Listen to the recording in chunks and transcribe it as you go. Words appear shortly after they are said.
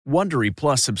Wondery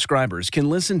Plus subscribers can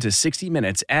listen to 60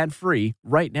 Minutes ad-free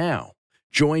right now.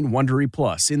 Join Wondery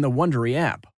Plus in the Wondery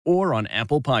app or on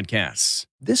Apple Podcasts.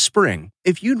 This spring,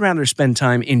 if you'd rather spend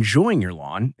time enjoying your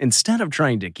lawn instead of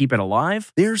trying to keep it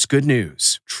alive, there's good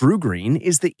news. True Green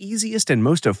is the easiest and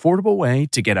most affordable way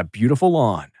to get a beautiful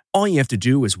lawn. All you have to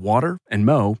do is water and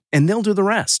mow, and they'll do the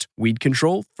rest. Weed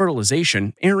control,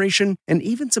 fertilization, aeration, and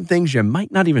even some things you might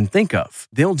not even think of.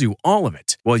 They'll do all of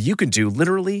it, while you can do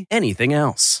literally anything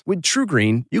else. With True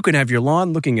Green, you can have your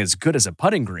lawn looking as good as a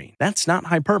putting green. That's not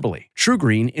hyperbole. True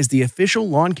Green is the official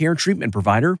lawn care treatment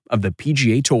provider of the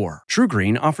PGA Tour. True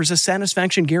Green offers a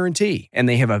satisfaction guarantee, and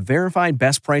they have a verified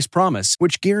best price promise,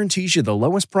 which guarantees you the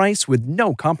lowest price with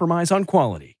no compromise on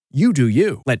quality. You do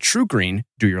you. Let True Green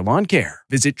do your lawn care.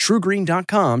 Visit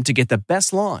truegreen.com to get the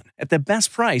best lawn at the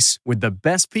best price with the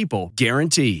best people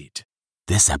guaranteed.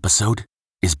 This episode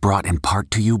is brought in part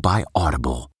to you by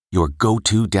Audible, your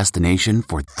go-to destination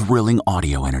for thrilling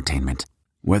audio entertainment.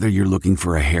 Whether you're looking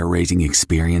for a hair-raising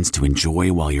experience to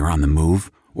enjoy while you're on the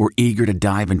move or eager to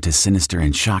dive into sinister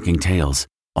and shocking tales,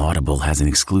 Audible has an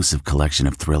exclusive collection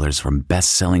of thrillers from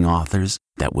best-selling authors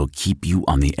that will keep you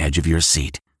on the edge of your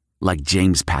seat. Like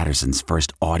James Patterson's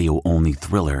first audio-only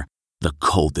thriller, The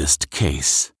Coldest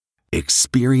Case.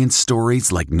 Experience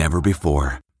stories like never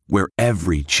before, where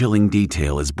every chilling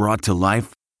detail is brought to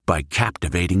life by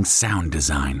captivating sound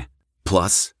design.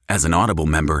 Plus, as an Audible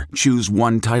member, choose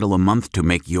one title a month to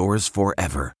make yours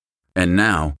forever. And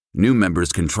now, new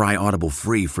members can try Audible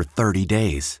free for 30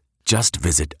 days. Just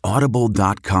visit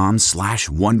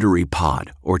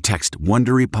audible.com/WonderyPod or text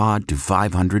WonderyPod to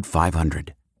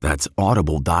 500-500. That's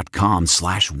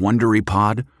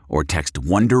audible.com/WonderyPod or text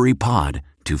WonderyPod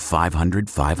to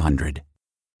 500-500.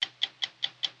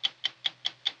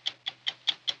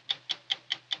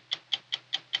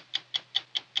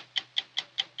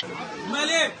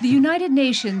 The United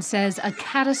Nations says a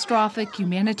catastrophic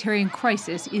humanitarian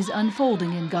crisis is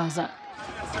unfolding in Gaza.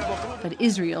 But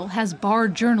Israel has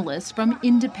barred journalists from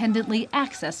independently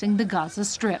accessing the Gaza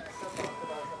Strip.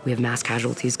 We have mass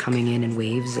casualties coming in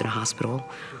waves at a hospital.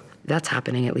 That's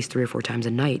happening at least 3 or 4 times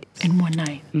a night. In one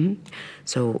night. Mm-hmm.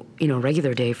 So, a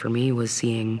regular day for me was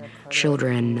seeing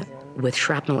children with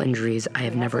shrapnel injuries I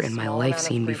have never in my life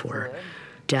seen before.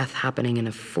 Death happening in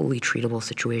a fully treatable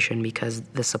situation because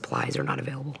the supplies are not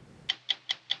available.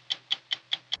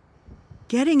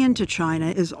 Getting into China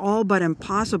is all but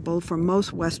impossible for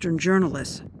most Western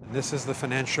journalists. This is the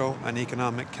financial and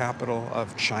economic capital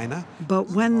of China. But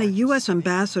when the U.S.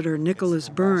 Ambassador Nicholas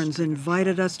Burns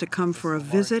invited us to come for a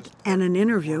visit and an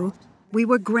interview, we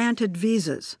were granted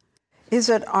visas. Is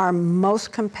it our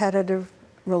most competitive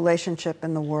relationship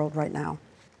in the world right now?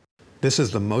 This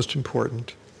is the most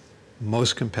important,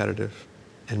 most competitive,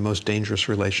 and most dangerous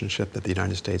relationship that the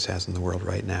United States has in the world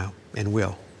right now, and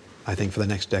will, I think, for the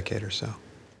next decade or so.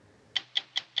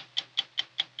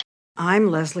 I'm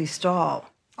Leslie Stahl.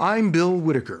 I'm Bill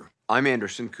Whitaker. I'm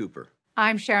Anderson Cooper.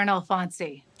 I'm Sharon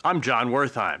Alfonsi. I'm John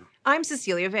Wertheim. I'm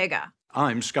Cecilia Vega.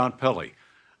 I'm Scott Pelley.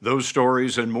 Those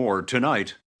stories and more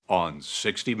tonight on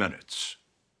 60 Minutes.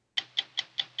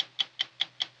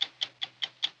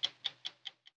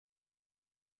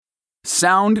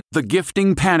 Sound the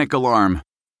gifting panic alarm.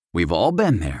 We've all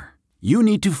been there. You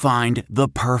need to find the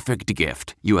perfect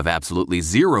gift. You have absolutely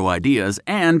zero ideas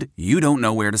and you don't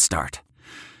know where to start.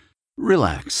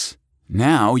 Relax.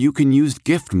 Now you can use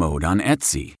gift mode on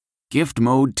Etsy. Gift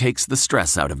mode takes the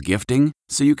stress out of gifting,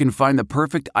 so you can find the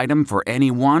perfect item for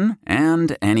anyone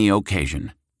and any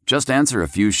occasion. Just answer a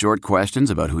few short questions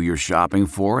about who you're shopping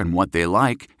for and what they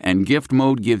like, and gift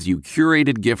mode gives you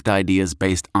curated gift ideas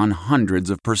based on hundreds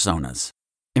of personas.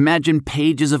 Imagine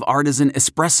pages of artisan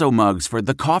espresso mugs for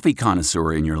the coffee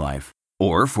connoisseur in your life.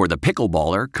 Or for the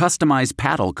pickleballer, customized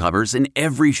paddle covers in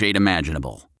every shade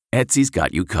imaginable. Etsy's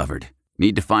got you covered.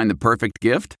 Need to find the perfect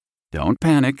gift? Don't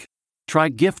panic. Try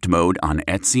gift mode on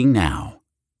Etsy now.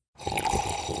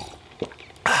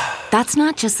 That's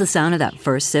not just the sound of that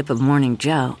first sip of Morning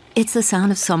Joe. It's the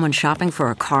sound of someone shopping for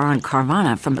a car on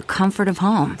Carvana from the comfort of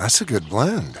home. That's a good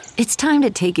blend. It's time to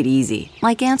take it easy,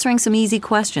 like answering some easy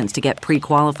questions to get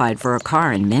pre-qualified for a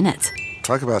car in minutes.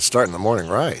 Talk about starting the morning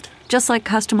right. Just like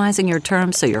customizing your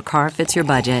terms so your car fits your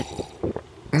budget.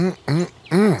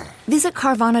 Visit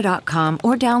Carvana.com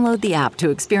or download the app to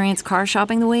experience car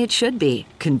shopping the way it should be.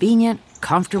 Convenient,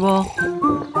 comfortable.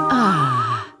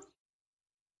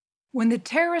 When the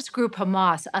terrorist group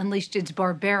Hamas unleashed its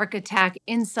barbaric attack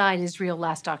inside Israel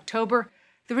last October,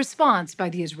 the response by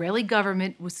the Israeli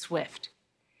government was swift.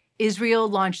 Israel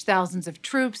launched thousands of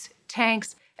troops,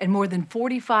 tanks, and more than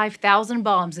 45,000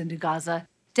 bombs into Gaza,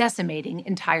 decimating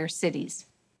entire cities.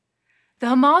 The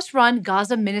Hamas-run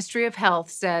Gaza Ministry of Health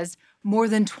says more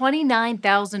than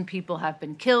 29,000 people have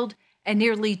been killed and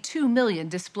nearly 2 million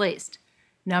displaced.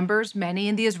 Numbers many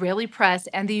in the Israeli press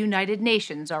and the United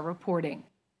Nations are reporting.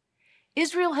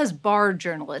 Israel has barred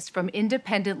journalists from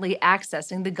independently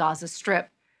accessing the Gaza Strip,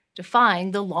 defying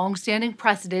the long-standing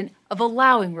precedent of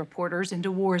allowing reporters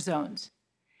into war zones.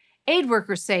 Aid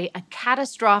workers say a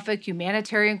catastrophic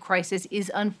humanitarian crisis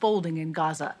is unfolding in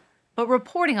Gaza, but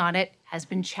reporting on it has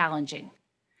been challenging.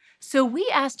 So we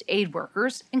asked aid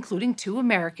workers, including 2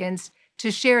 Americans,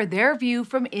 to share their view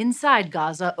from inside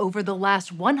Gaza over the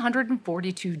last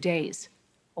 142 days.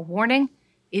 A warning,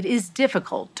 it is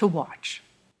difficult to watch.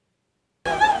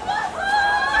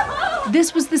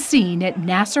 This was the scene at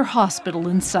Nasser Hospital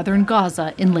in southern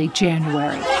Gaza in late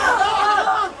January.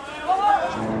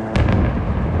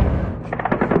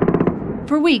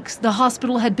 For weeks, the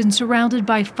hospital had been surrounded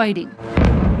by fighting.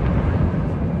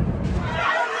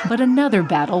 But another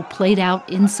battle played out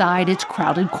inside its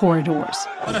crowded corridors.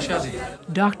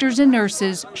 Doctors and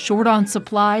nurses, short on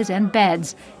supplies and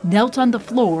beds, knelt on the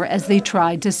floor as they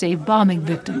tried to save bombing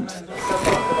victims.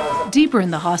 Deeper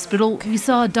in the hospital, we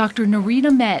saw Dr. Nareen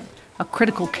Ahmed, a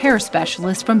critical care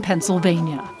specialist from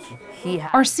Pennsylvania.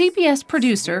 Our CBS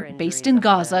producer, based in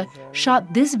Gaza,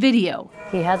 shot this video.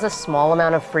 He has a small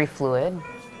amount of free fluid.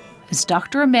 As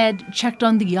Dr. Ahmed checked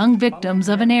on the young victims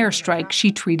of an airstrike she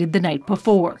treated the night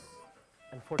before.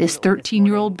 This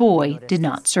 13-year-old boy did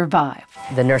not survive.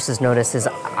 The nurses notice his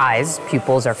eyes,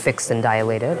 pupils are fixed and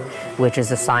dilated, which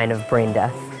is a sign of brain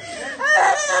death.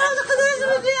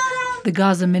 The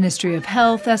Gaza Ministry of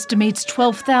Health estimates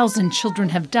 12,000 children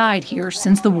have died here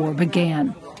since the war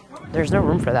began. There's no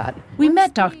room for that. We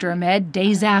met Dr. Ahmed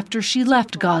days after she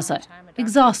left Gaza,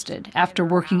 exhausted after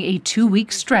working a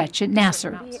 2-week stretch at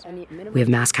Nasser. We have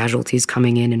mass casualties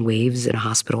coming in waves in a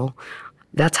hospital.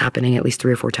 That's happening at least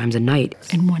 3 or 4 times a night.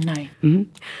 In one night. Mm-hmm.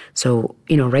 So,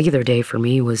 a regular day for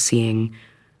me was seeing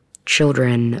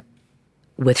children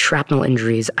with shrapnel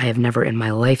injuries I have never in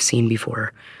my life seen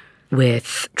before,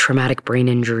 with traumatic brain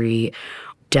injury,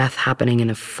 death happening in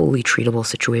a fully treatable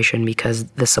situation because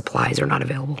the supplies are not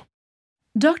available.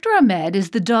 Dr. Ahmed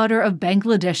is the daughter of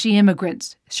Bangladeshi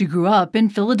immigrants. She grew up in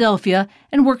Philadelphia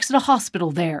and works at a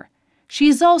hospital there. She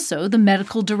is also the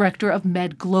medical director of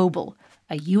Med Global,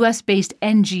 a U.S.-based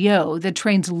NGO that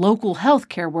trains local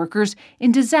healthcare workers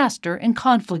in disaster and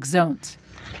conflict zones.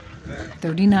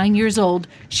 39 years old,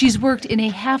 she's worked in a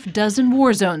half-dozen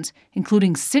war zones,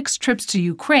 including 6 trips to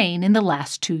Ukraine in the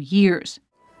last 2 years.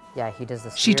 Yeah, he does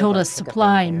this. She told us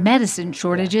supply and medicine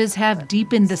shortages have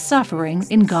deepened the suffering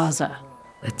in Gaza.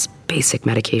 It's basic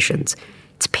medications.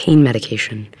 It's pain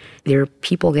medication. There are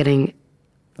people getting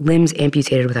limbs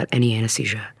amputated without any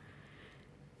anesthesia.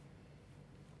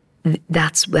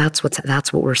 That's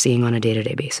what we're seeing on a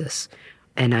day-to-day basis.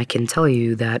 And I can tell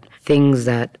you that things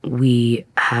that we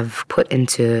have put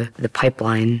into the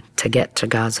pipeline to get to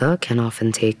Gaza can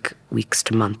often take weeks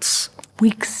to months.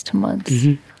 Weeks to months.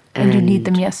 Mm-hmm. And you need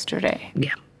them yesterday.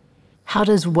 Yeah. How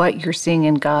does what you're seeing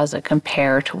in Gaza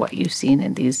compare to what you've seen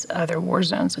in these other war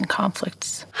zones and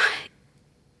conflicts?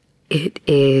 It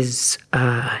is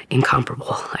incomparable,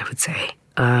 I would say.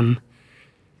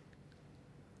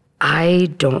 I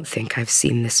don't think I've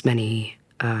seen this many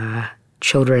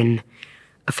children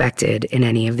affected in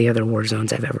any of the other war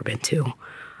zones I've ever been to.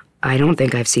 I don't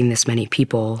think I've seen this many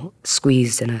people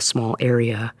squeezed in a small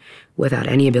area without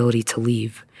any ability to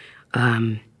leave.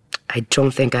 I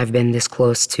don't think I've been this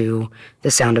close to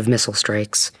the sound of missile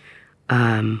strikes,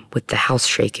 with the house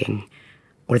shaking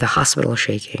or the hospital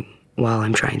shaking while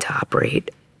I'm trying to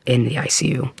operate in the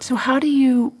ICU. So how do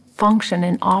you function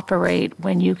and operate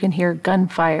when you can hear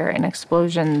gunfire and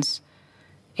explosions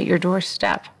at your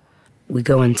doorstep? We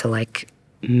go into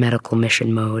medical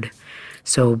mission mode.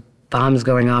 So bombs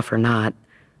going off or not,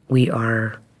 we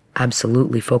are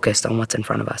absolutely focused on what's in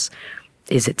front of us.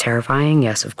 Is it terrifying?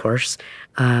 Yes, of course.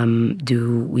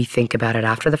 Do we think about it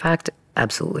after the fact?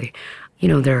 Absolutely.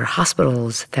 There are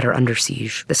hospitals that are under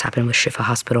siege. This happened with Shifa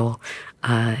Hospital.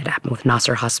 It happened with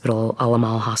Nasser Hospital,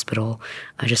 Al-Amal Hospital,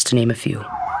 just to name a few.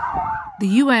 The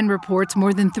UN reports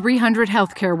more than 300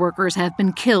 healthcare workers have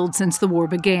been killed since the war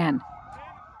began.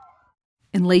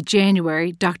 In late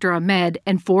January, Dr. Ahmed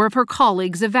and 4 of her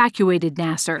colleagues evacuated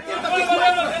Nasser.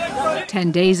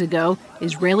 10 days ago,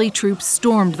 Israeli troops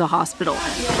stormed the hospital,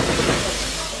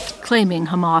 claiming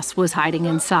Hamas was hiding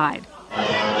inside.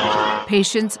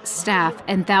 Patients, staff,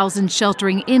 and thousands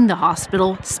sheltering in the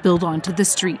hospital spilled onto the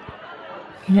street.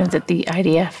 You know that the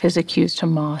IDF has accused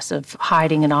Hamas of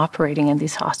hiding and operating in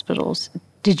these hospitals.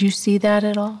 Did you see that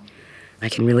at all? I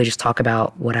can really just talk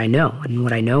about what I know. And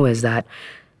what I know is that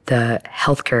the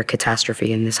healthcare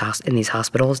catastrophe in these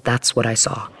hospitals, that's what I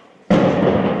saw.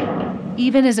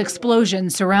 Even as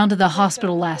explosions surrounded the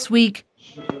hospital last week,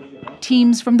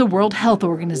 teams from the World Health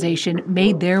Organization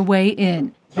made their way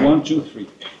in. 1, 2, 3.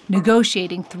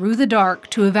 Negotiating through the dark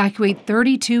to evacuate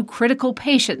 32 critical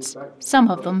patients, some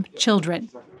of them children.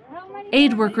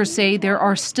 Aid workers say there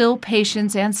are still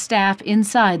patients and staff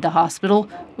inside the hospital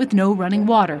with no running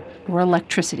water or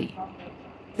electricity.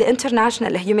 The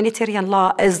international humanitarian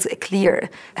law is clear.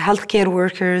 Healthcare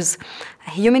workers,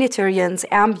 humanitarians,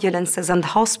 ambulances, and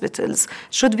hospitals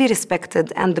should be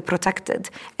respected and protected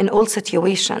in all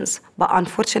situations. But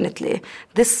unfortunately,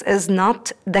 this is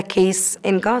not the case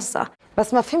in Gaza.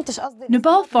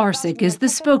 Nabal Farsik is the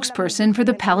spokesperson for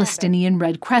the Palestinian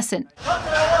Red Crescent.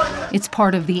 It's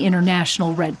part of the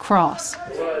International Red Cross.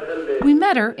 We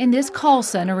met her in this call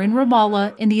center in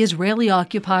Ramallah in the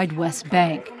Israeli-occupied West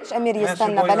Bank.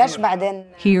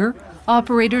 Here,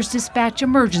 operators dispatch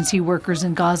emergency workers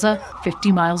in Gaza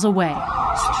 50 miles away.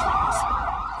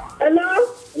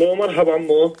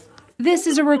 This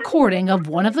is a recording of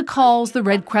one of the calls the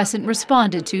Red Crescent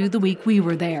responded to the week we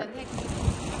were there.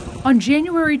 On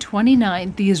January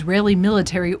 29th, the Israeli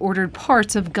military ordered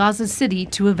parts of Gaza City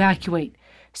to evacuate.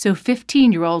 So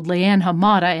 15-year-old Leanne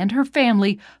Hamada and her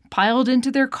family piled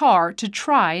into their car to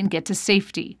try and get to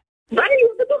safety.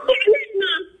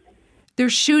 They're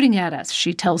shooting at us,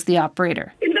 she tells the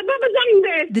operator.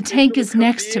 The tank is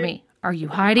next to me. Are you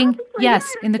hiding?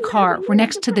 Yes, in the car. We're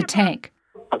next to the tank.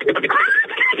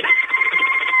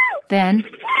 Then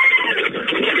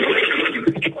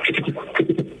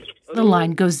the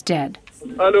line goes dead.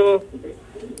 Hello.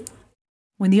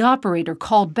 When the operator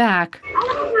called back,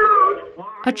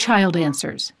 a child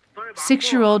answers.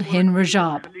 6-year-old Hin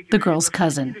Rajab, the girl's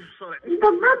cousin.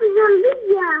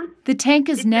 The tank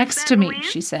is next to me,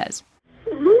 she says.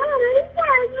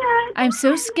 I'm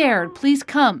so scared. Please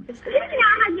come.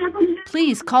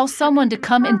 Please call someone to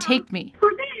come and take me.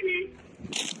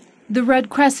 The Red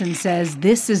Crescent says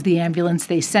this is the ambulance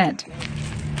they sent.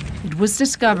 It was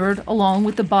discovered along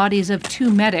with the bodies of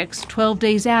 2 medics 12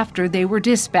 days after they were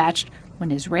dispatched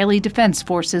when Israeli Defense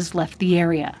Forces left the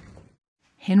area.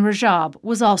 Hin Rajab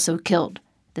was also killed.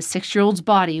 The 6-year-old's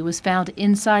body was found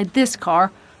inside this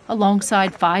car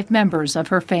alongside 5 members of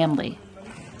her family.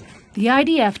 The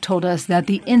IDF told us that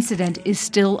the incident is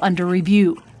still under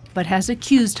review, but has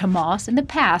accused Hamas in the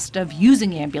past of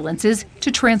using ambulances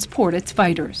to transport its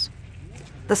fighters.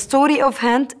 The story of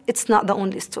Hind, it's not the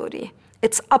only story.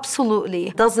 It's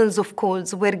absolutely dozens of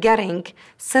calls we're getting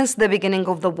since the beginning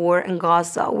of the war in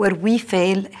Gaza where we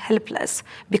feel helpless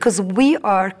because we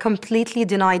are completely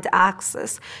denied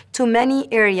access to many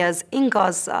areas in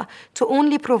Gaza to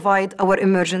only provide our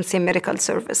emergency medical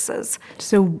services.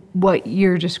 So what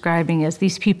you're describing is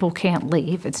these people can't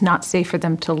leave. It's not safe for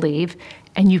them to leave,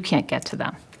 and you can't get to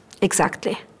them.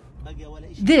 Exactly.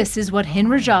 This is what Hin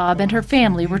Rajab and her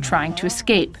family were trying to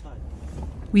escape.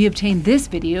 We obtained this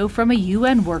video from a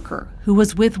UN worker who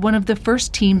was with one of the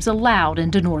first teams allowed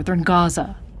into northern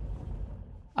Gaza.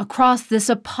 Across this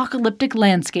apocalyptic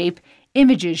landscape,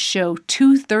 images show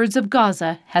 2/3 of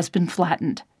Gaza has been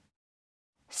flattened.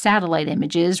 Satellite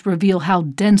images reveal how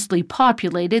densely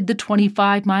populated the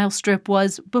 25-mile strip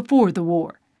was before the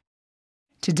war.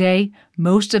 Today,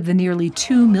 most of the nearly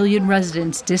 2 million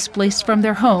residents displaced from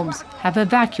their homes have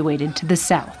evacuated to the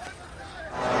south.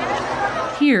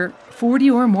 Here,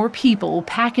 40 or more people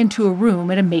pack into a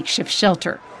room at a makeshift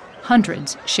shelter.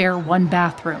 Hundreds share one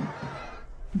bathroom.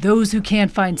 Those who can't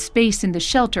find space in the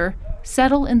shelter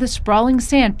settle in the sprawling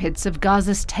sandpits of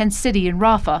Gaza's tent city in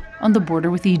Rafah on the border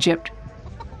with Egypt.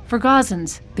 For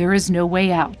Gazans, there is no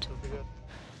way out.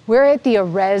 We're at the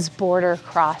Erez border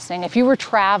crossing. If you were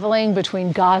traveling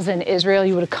between Gaza and Israel,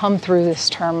 you would have come through this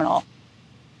terminal.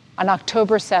 On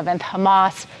October 7th,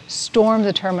 Hamas stormed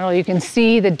the terminal. You can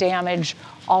see the damage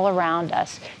all around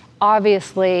us.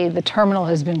 Obviously, the terminal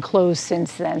has been closed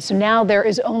since then. So now there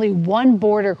is only one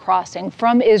border crossing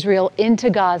from Israel into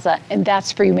Gaza, and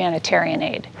that's for humanitarian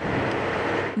aid.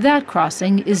 That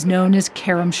crossing is known as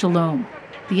Kerem Shalom.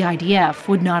 The IDF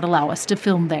would not allow us to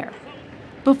film there.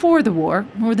 Before the war,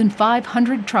 more than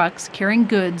 500 trucks carrying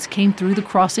goods came through the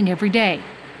crossing every day.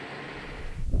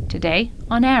 Today,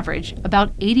 on average,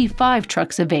 about 85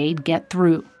 trucks of aid get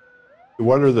through.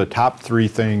 What are the top 3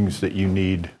 things that you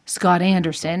need? Scott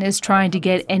Anderson is trying to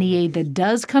get any aid that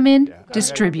does come in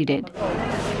distributed.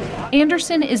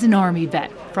 Anderson is an Army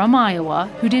vet from Iowa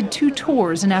who did 2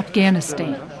 tours in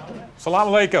Afghanistan. Salam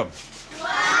alaikum.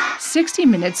 60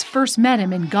 Minutes first met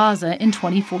him in Gaza in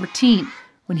 2014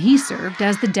 when he served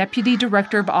as the Deputy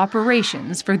Director of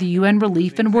Operations for the UN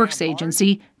Relief and Works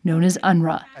Agency known as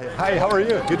UNRWA. Hi, how are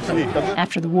you? Good to see you.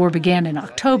 After the war began in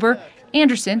October,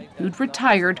 Anderson, who'd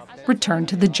retired, returned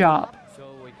to the job.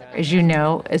 As you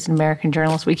know, as an American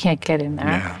journalist, we can't get in there.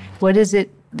 Yeah. What is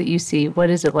it that you see? What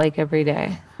is it like every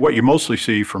day? What you mostly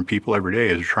see from people every day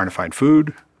is trying to find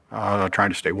food, trying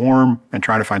to stay warm, and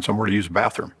trying to find somewhere to use a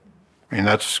bathroom. I mean,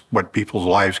 that's what people's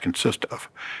lives consist of.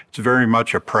 It's very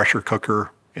much a pressure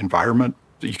cooker environment.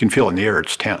 You can feel in the air,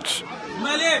 it's tense.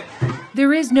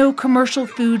 There is no commercial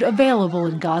food available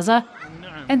in Gaza,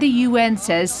 and the UN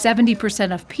says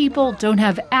 70% of people don't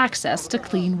have access to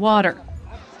clean water.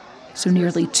 So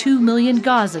nearly 2 million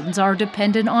Gazans are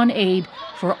dependent on aid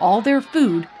for all their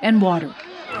food and water.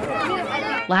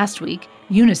 Last week,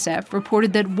 UNICEF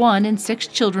reported that 1 in 6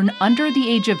 children under the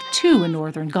age of 2 in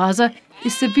northern Gaza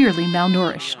is severely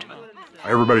malnourished.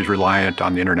 Everybody's reliant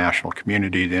on the international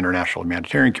community, the international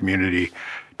humanitarian community,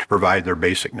 to provide their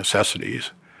basic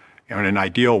necessities. In an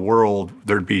ideal world,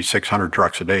 there'd be 600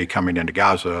 trucks a day coming into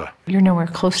Gaza. You're nowhere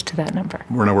close to that number.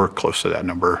 We're nowhere close to that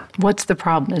number. What's the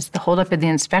problem? Is the holdup in the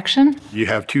inspection? You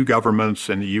have 2 governments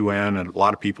and the UN and a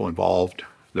lot of people involved.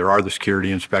 There are the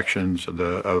security inspections of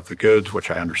the goods, which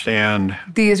I understand.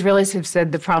 The Israelis have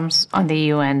said the problem's on the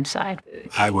UN side.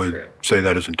 I would say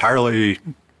that is entirely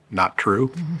not true.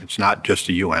 Mm-hmm. It's not just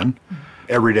the UN. Mm-hmm.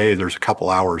 Every day there's a couple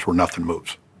hours where nothing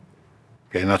moves.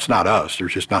 Okay, and that's not us.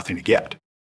 There's just nothing to get.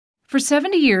 For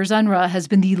 70 years, UNRWA has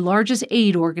been the largest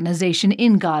aid organization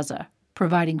in Gaza,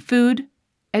 providing food,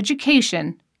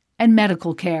 education, and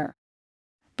medical care.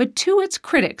 But to its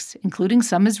critics, including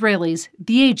some Israelis,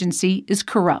 the agency is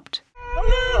corrupt.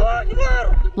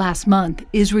 Last month,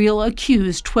 Israel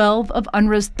accused 12 of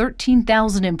UNRWA's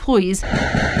 13,000 employees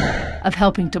of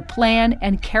helping to plan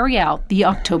and carry out the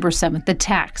October 7th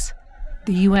attacks.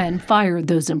 The UN fired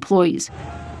those employees.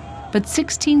 But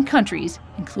 16 countries,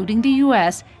 including the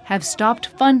U.S., have stopped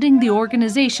funding the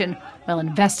organization while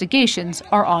investigations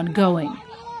are ongoing.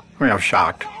 I mean, I'm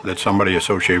shocked that somebody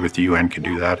associated with the UN could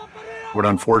do that. But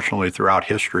unfortunately, throughout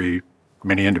history,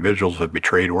 many individuals have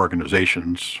betrayed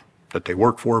organizations that they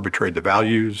work for, betrayed the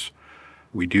values.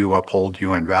 We do uphold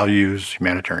UN values,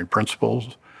 humanitarian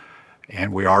principles,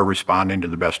 and we are responding to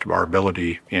the best of our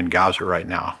ability in Gaza right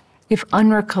now. If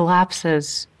UNRWA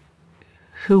collapses,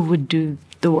 who would do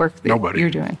the work that you're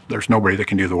doing? There's nobody that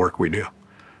can do the work we do.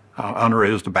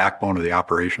 UNRWA is the backbone of the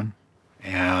operation,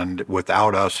 and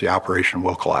without us, the operation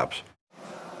will collapse.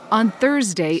 On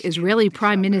Thursday, Israeli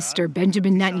Prime Minister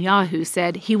Benjamin Netanyahu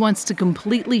said he wants to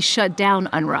completely shut down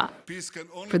UNRWA.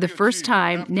 For the first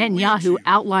time, Netanyahu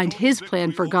outlined his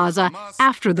plan for Gaza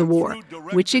after the war,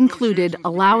 which included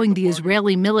allowing the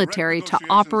Israeli military to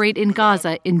operate in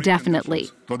Gaza indefinitely.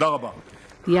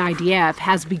 The IDF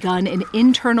has begun an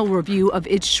internal review of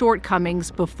its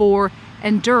shortcomings before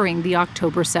and during the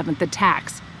October 7th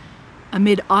attacks.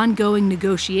 Amid ongoing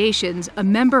negotiations, a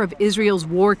member of Israel's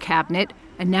war cabinet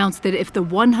announced that if the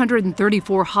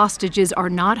 134 hostages are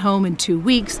not home in 2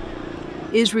 weeks,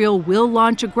 Israel will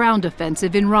launch a ground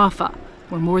offensive in Rafah,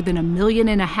 where more than 1.5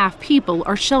 million people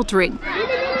are sheltering.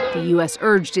 The U.S.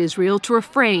 urged Israel to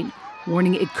refrain,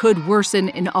 warning it could worsen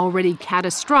an already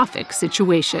catastrophic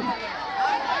situation.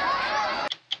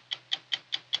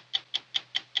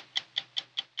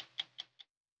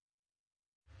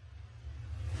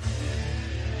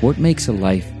 What makes a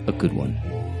life a good one?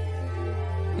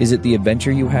 Is it the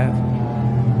adventure you have?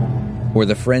 Or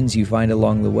the friends you find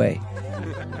along the way?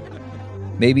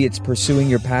 Maybe it's pursuing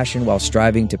your passion while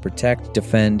striving to protect,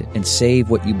 defend, and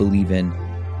save what you believe in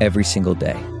every single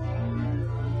day.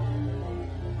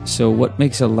 So what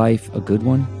makes a life a good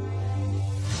one?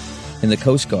 In the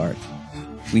Coast Guard,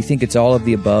 we think it's all of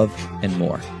the above and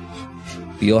more.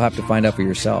 But you'll have to find out for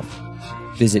yourself.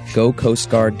 Visit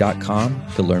gocoastguard.com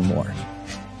to learn more.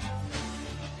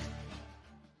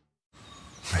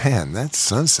 Man, that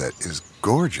sunset is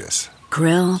gorgeous.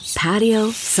 Grill, patio,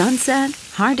 sunset.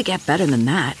 Hard to get better than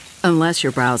that. Unless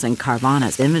you're browsing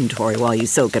Carvana's inventory while you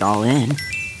soak it all in.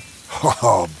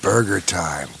 Oh, burger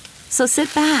time. So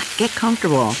sit back, get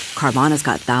comfortable. Carvana's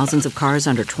got thousands of cars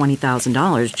under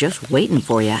 $20,000 just waiting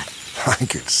for you. I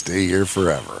could stay here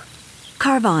forever.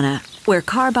 Carvana, where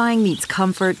car buying meets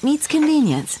comfort meets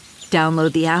convenience.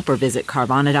 Download the app or visit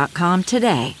Carvana.com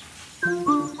today.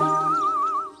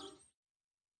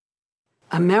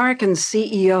 American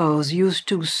CEOs used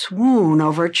to swoon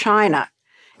over China.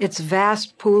 Its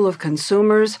vast pool of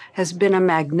consumers has been a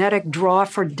magnetic draw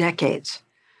for decades.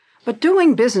 But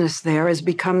doing business there has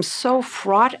become so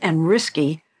fraught and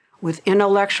risky, with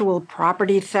intellectual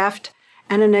property theft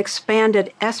and an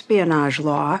expanded espionage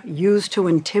law used to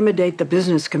intimidate the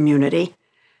business community,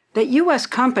 that U.S.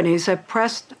 companies have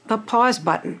pressed the pause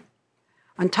button.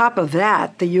 On top of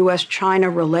that, the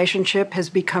U.S.-China relationship has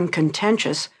become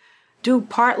contentious, due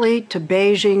partly to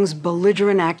Beijing's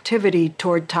belligerent activity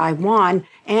toward Taiwan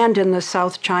and in the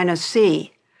South China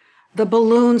Sea, the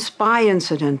balloon spy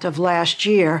incident of last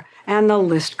year, and the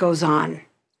list goes on.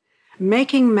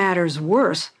 Making matters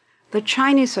worse, the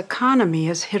Chinese economy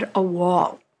has hit a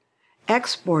wall.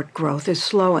 Export growth is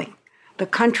slowing, the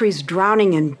country's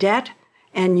drowning in debt,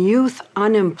 and youth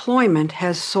unemployment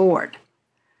has soared.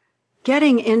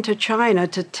 Getting into China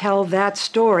to tell that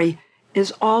story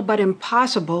is all but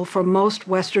impossible for most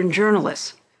Western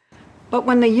journalists. But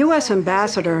when the U.S.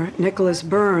 Ambassador, Nicholas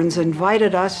Burns,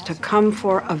 invited us to come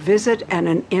for a visit and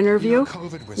an interview,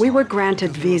 we were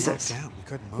granted visas.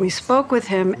 We spoke with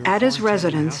him at his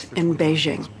residence in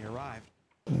Beijing.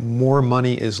 More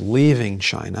money is leaving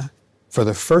China for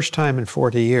the first time in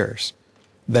 40 years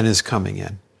than is coming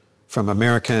in from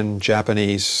American,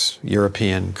 Japanese,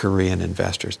 European, Korean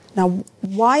investors. Now,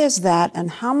 why is that, and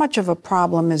how much of a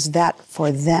problem is that for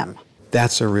them?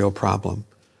 That's a real problem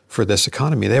for this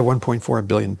economy. They have 1.4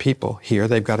 billion people here.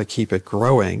 They've got to keep it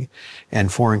growing,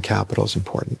 and foreign capital is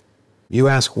important. You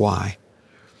ask why.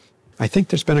 I think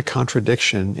there's been a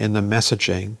contradiction in the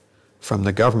messaging from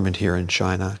the government here in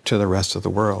China to the rest of the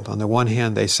world. On the one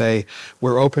hand, they say,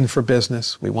 we're open for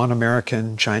business. We want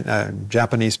American,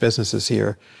 Japanese businesses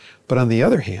here. But on the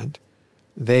other hand,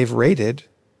 they've raided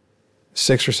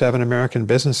 6 or 7 American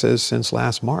businesses since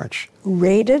last March.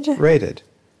 Raided? Raided.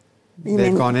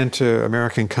 They've gone into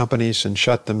American companies and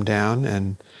shut them down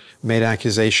and made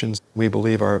accusations we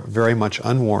believe are very much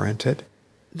unwarranted.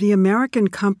 The American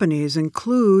companies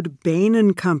include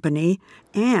Bain & Company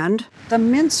and the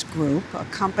Mintz Group, a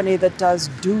company that does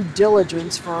due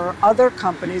diligence for other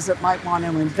companies that might want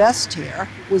to invest here,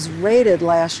 was raided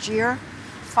last year.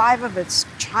 5 of its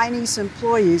Chinese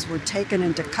employees were taken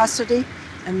into custody,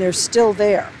 and they're still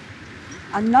there.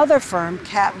 Another firm,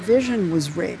 Cat Vision,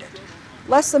 was raided.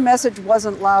 Lest the message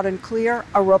wasn't loud and clear,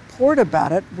 a report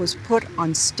about it was put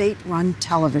on state-run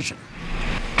television.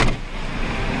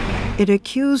 It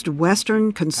accused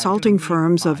Western consulting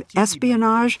firms of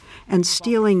espionage and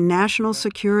stealing national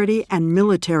security and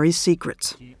military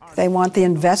secrets. They want the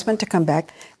investment to come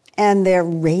back, and they're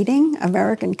raiding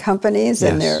American companies,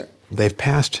 yes. And they've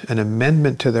passed an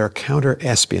amendment to their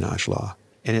counter-espionage law,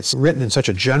 and it's written in such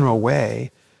a general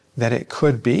way that it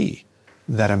could be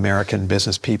that American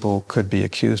business people could be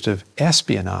accused of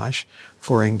espionage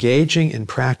for engaging in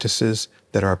practices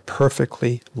that are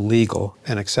perfectly legal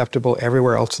and acceptable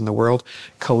everywhere else in the world,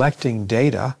 collecting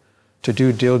data to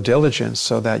do due diligence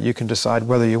so that you can decide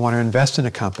whether you want to invest in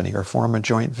a company or form a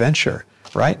joint venture,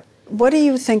 right? What do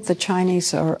you think the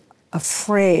Chinese are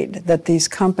afraid that these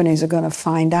companies are going to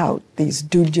find out, these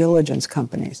due diligence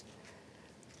companies?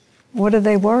 What are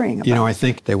they worrying about? You know, I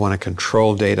think they want to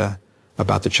control data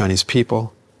about the Chinese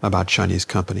people, about Chinese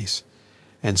companies.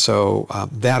 And so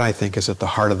that, I think, is at the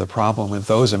heart of the problem with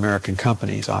those American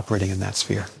companies operating in that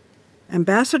sphere.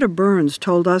 Ambassador Burns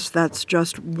told us that's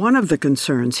just one of the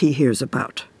concerns he hears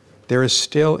about. There is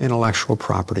still intellectual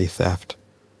property theft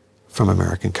from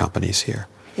American companies here.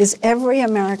 Is every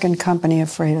American company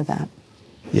afraid of that?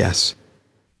 Yes.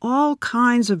 All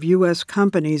kinds of U.S.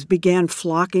 companies began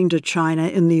flocking to China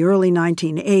in the early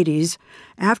 1980s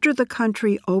after the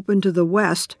country opened to the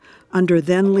West under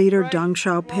then-leader Deng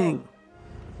Xiaoping.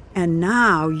 And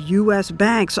now U.S.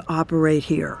 banks operate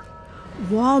here.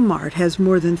 Walmart has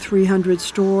more than 300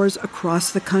 stores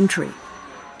across the country.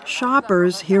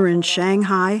 Shoppers here in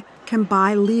Shanghai can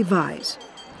buy Levi's,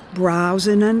 browse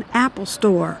in an Apple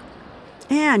store,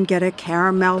 and get a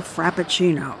caramel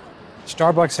frappuccino.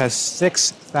 Starbucks has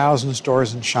 6,000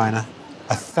 stores in China,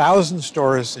 1,000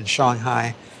 stores in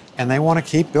Shanghai, and they want to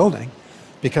keep building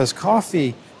because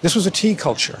coffee, this was a tea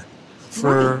culture.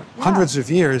 For hundreds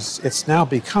of years, it's now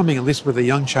becoming, at least with the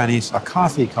young Chinese, a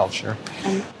coffee culture.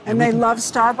 And they love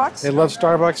Starbucks? They love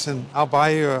Starbucks, and I'll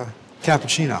buy you a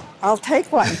cappuccino. I'll take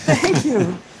one. Thank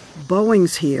you.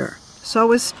 Boeing's here.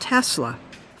 So is Tesla,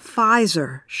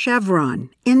 Pfizer, Chevron,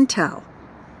 Intel.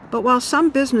 But while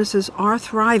some businesses are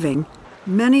thriving,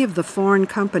 many of the foreign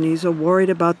companies are worried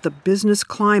about the business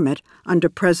climate under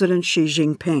President Xi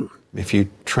Jinping. If you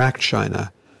track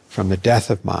China from the death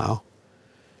of Mao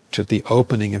to the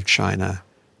opening of China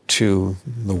to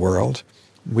the world,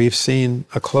 we've seen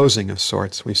a closing of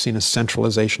sorts. We've seen a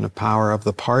centralization of power of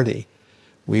the party.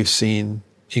 We've seen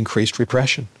increased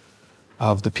repression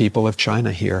of the people of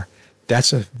China here.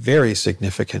 That's a very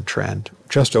significant trend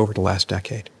just over the last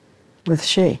decade. With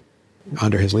Xi?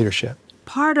 Under his leadership.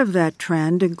 Part of that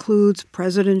trend includes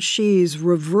President Xi's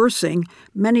reversing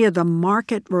many of the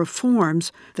market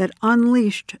reforms that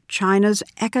unleashed China's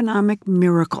economic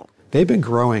miracle. They've been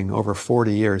growing over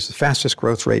 40 years, the fastest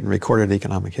growth rate in recorded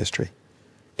economic history.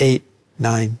 8,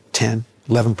 9, 10,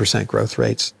 11% growth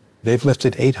rates. They've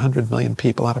lifted 800 million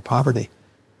people out of poverty.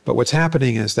 But what's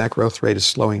happening is that growth rate is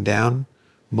slowing down.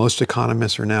 Most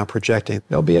economists are now projecting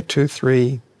they'll be at 2,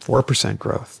 3, 4%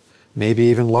 growth, maybe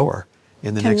even lower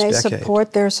in the next decade. Can they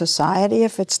support their society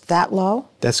if it's that low?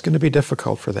 That's going to be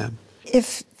difficult for them.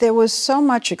 If there was so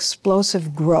much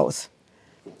explosive growth,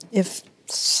 if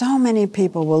so many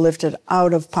people were lifted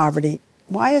out of poverty,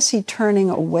 why is he turning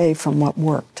away from what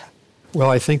worked? Well,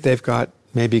 I think they've got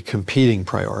maybe competing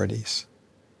priorities.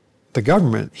 The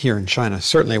government here in China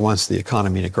certainly wants the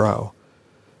economy to grow,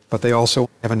 but they also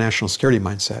have a national security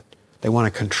mindset. They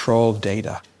want to control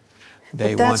data.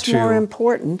 But that's more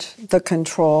important, the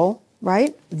control,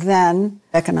 right, than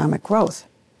economic growth.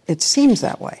 It seems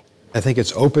that way. I think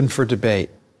it's open for debate.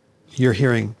 We are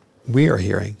hearing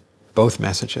both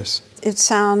messages. It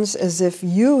sounds as if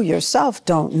you yourself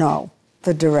don't know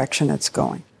the direction it's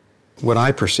going. What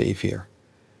I perceive here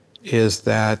is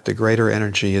that the greater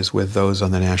energy is with those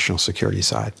on the national security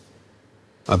side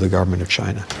of the government of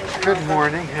China. Good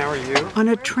morning, how are you? On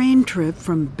a train trip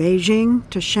from Beijing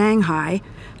to Shanghai,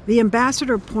 the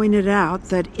ambassador pointed out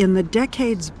that in the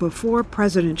decades before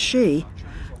President Xi,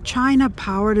 China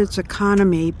powered its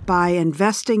economy by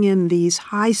investing in these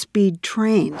high-speed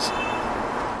trains,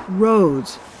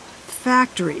 roads,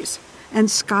 factories, and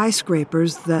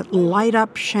skyscrapers that light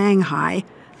up Shanghai,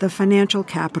 the financial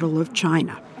capital of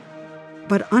China.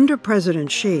 But under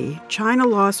President Xi, China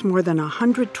lost more than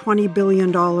 $120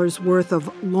 billion worth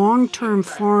of long-term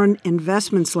foreign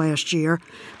investments last year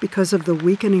because of the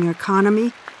weakening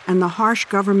economy and the harsh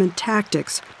government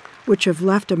tactics, which have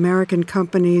left American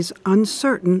companies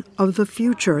uncertain of the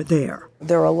future there.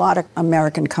 There are a lot of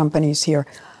American companies here.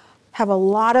 Have a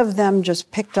lot of them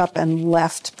just picked up and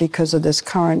left because of this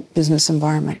current business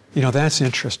environment? You know, that's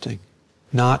interesting.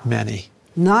 Not many.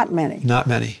 Not many? Not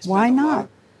many. Why not?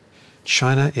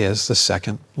 China is the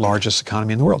second largest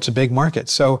economy in the world. It's a big market.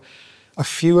 So a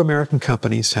few American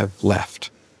companies have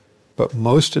left, but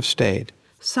most have stayed.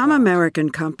 Some American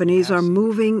companies are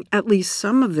moving at least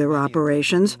some of their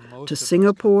operations to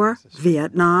Singapore,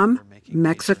 Vietnam,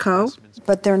 Mexico.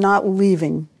 But they're not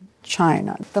leaving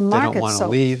China. The market's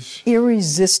so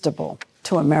irresistible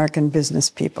to American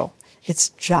business people. It's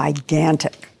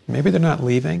gigantic. Maybe they're not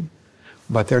leaving,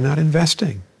 but they're not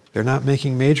investing. They're not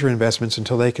making major investments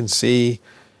until they can see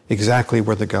exactly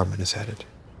where the government is headed.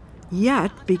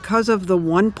 Yet, because of the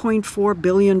 1.4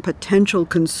 billion potential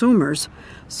consumers,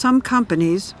 some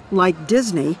companies, like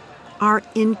Disney, are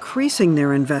increasing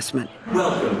their investment.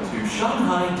 Welcome to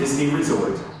Shanghai Disney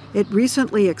Resort. It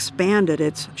recently expanded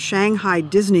its Shanghai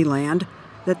Disneyland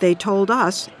that they told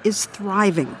us is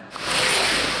thriving.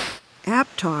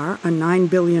 Aptar, a $9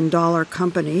 billion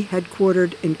company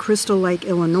headquartered in Crystal Lake,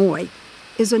 Illinois,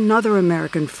 is another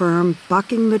American firm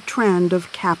bucking the trend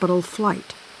of capital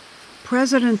flight.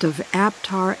 President of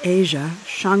Aptar Asia,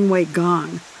 Shangwei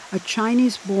Gong, a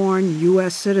Chinese-born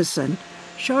U.S. citizen,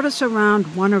 showed us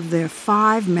around one of their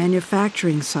 5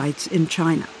 manufacturing sites in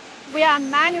China. We are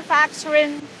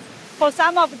manufacturing for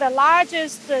some of the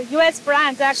largest U.S.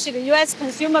 brands, actually U.S.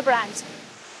 consumer brands.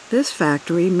 This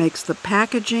factory makes the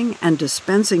packaging and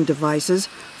dispensing devices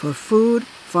for food,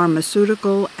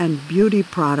 pharmaceutical, and beauty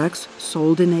products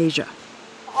sold in Asia.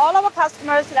 All our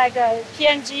customers like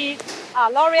P&G,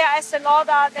 L'Oreal, Estée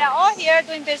Lauder, they're all here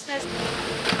doing business.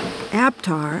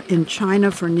 Aptar, in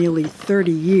China for nearly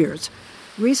 30 years,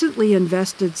 recently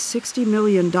invested $60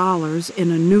 million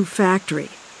in a new factory.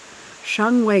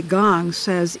 Shangwei Gong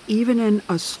says even in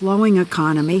a slowing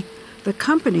economy, the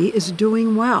company is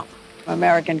doing well.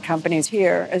 American companies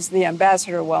here, as the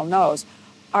ambassador well knows,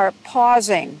 are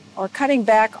pausing or cutting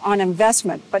back on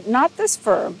investment, but not this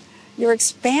firm. You're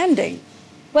expanding.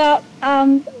 Well,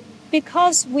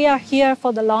 because we are here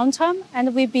for the long term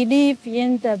and we believe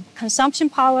in the consumption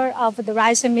power of the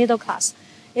rising middle class.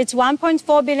 It's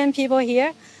 1.4 billion people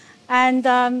here.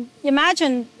 And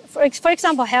imagine, for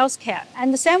example, healthcare.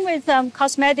 And the same with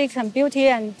cosmetics and beauty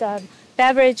and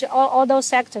beverage, all those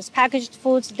sectors, packaged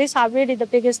foods. These are really the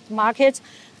biggest markets.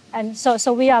 And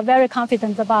so we are very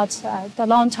confident about the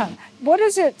long term. What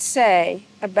does it say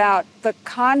about the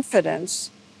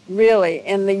confidence, really,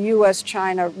 in the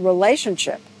U.S.-China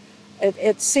relationship?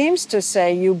 It seems to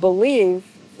say you believe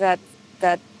that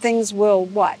things will,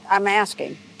 what? I'm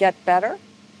asking, get better?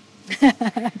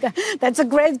 That's a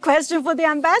great question for the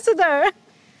ambassador.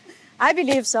 I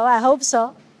believe so. I hope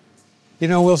so. You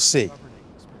know, we'll see.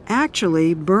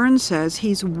 Actually, Burns says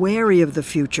he's wary of the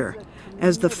future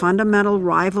as the fundamental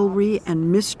rivalry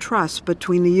and mistrust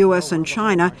between the U.S. and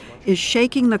China is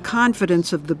shaking the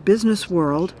confidence of the business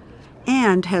world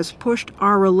and has pushed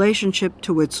our relationship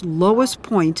to its lowest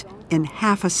point in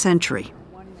half a century.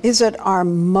 Is it our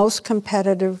most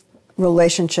competitive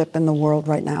relationship in the world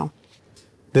right now?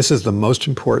 This is the most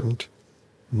important,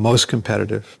 most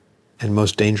competitive, and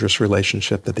most dangerous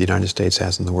relationship that the United States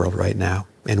has in the world right now,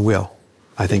 and will,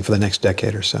 I think, for the next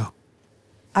decade or so.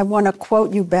 I want to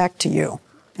quote you back to you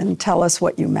and tell us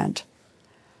what you meant.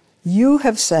 You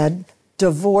have said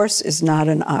divorce is not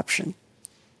an option.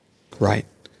 Right.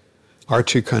 Our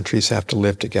two countries have to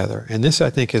live together. And this, I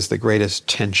think, is the greatest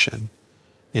tension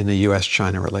in the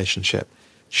U.S.-China relationship.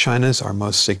 China's our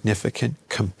most significant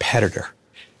competitor.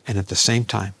 And at the same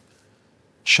time,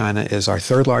 China is our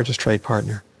third largest trade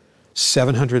partner,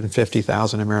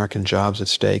 750,000 American jobs at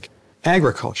stake.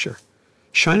 Agriculture.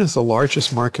 China's the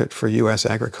largest market for U.S.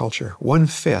 agriculture.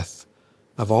 1/5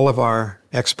 of all of our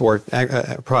export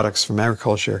products from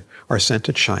agriculture are sent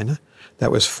to China.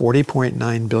 That was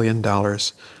 $40.9 billion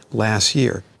last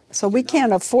year. So we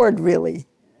can't afford really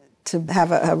to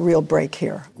have a real break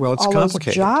here. Well, it's all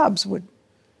complicated. Those jobs would...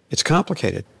 It's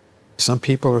complicated. Some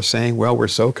people are saying, well, we're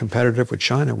so competitive with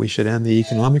China, we should end the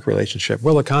economic relationship.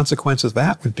 Well, the consequence of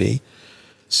that would be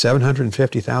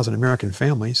 750,000 American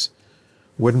families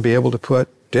wouldn't be able to put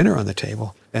dinner on the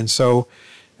table. And so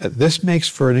this makes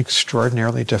for an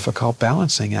extraordinarily difficult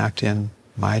balancing act in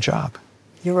my job.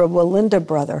 You're a Wallinda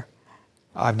brother.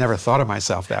 I've never thought of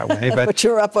myself that way, but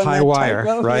you're up on high that wire,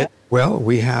 tightrope, right? yeah. Well,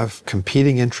 we have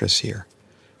competing interests here,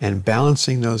 and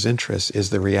balancing those interests is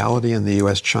the reality in the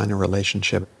U.S.-China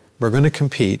relationship. We're going to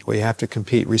compete. We have to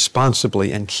compete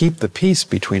responsibly and keep the peace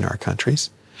between our countries,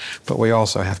 but we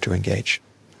also have to engage.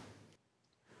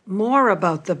 More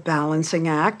about the balancing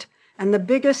act and the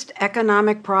biggest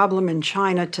economic problem in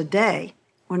China today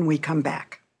when we come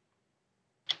back.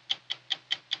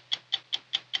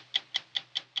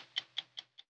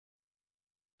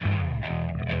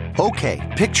 Okay,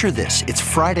 picture this. It's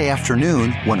Friday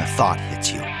afternoon when a thought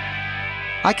hits you.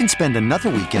 I can spend another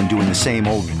weekend doing the same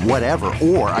old whatever,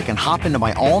 or I can hop into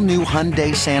my all-new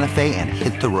Hyundai Santa Fe and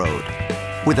hit the road.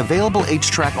 With available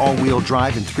H-Track all-wheel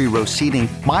drive and 3-row seating,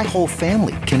 my whole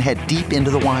family can head deep into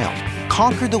the wild.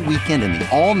 Conquer the weekend in the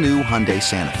all-new Hyundai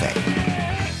Santa Fe.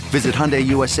 Visit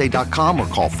HyundaiUSA.com or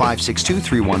call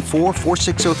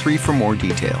 562-314-4603 for more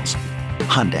details.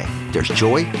 Hyundai, there's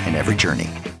joy in every journey.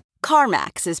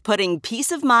 CarMax is putting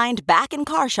peace of mind back in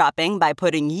car shopping by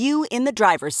putting you in the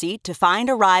driver's seat to find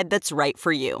a ride that's right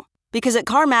for you. Because at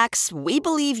CarMax, we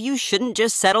believe you shouldn't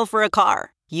just settle for a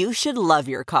car. You should love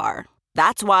your car.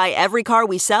 That's why every car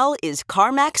we sell is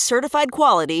CarMax certified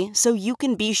quality, so you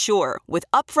can be sure with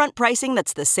upfront pricing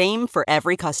that's the same for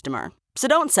every customer. So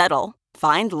don't settle.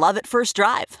 Find love at first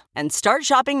drive and start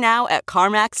shopping now at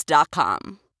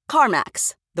CarMax.com.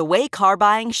 CarMax, the way car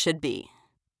buying should be.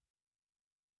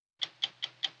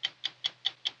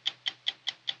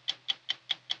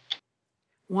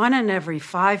 One in every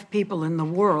 5 people in the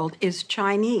world is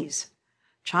Chinese.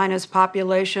 China's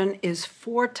population is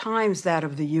 4 times that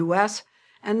of the U.S.,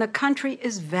 and the country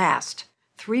is vast,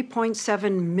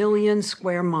 3.7 million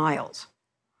square miles.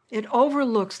 It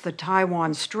overlooks the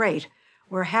Taiwan Strait,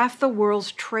 where half the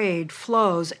world's trade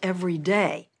flows every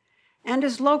day, and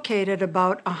is located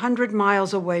about 100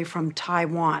 miles away from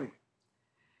Taiwan.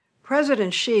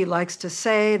 President Xi likes to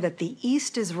say that the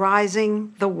East is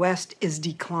rising, the West is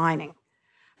declining.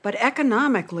 But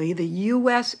economically, the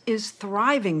U.S. is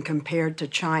thriving compared to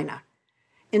China.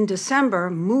 In December,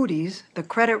 Moody's, the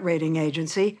credit rating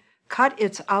agency, cut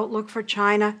its outlook for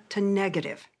China to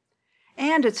negative.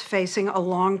 And it's facing a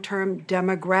long-term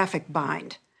demographic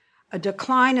bind, a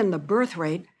decline in the birth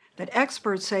rate that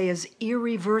experts say is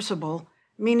irreversible,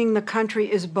 meaning the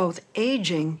country is both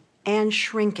aging and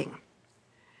shrinking.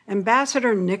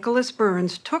 Ambassador Nicholas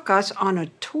Burns took us on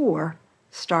a tour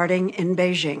starting in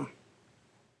Beijing.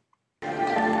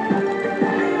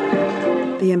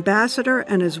 The ambassador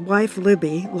and his wife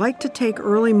Libby like to take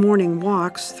early morning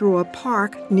walks through a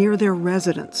park near their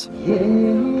residence.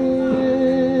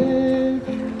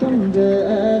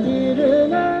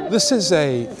 This is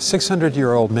a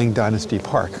 600-year-old Ming Dynasty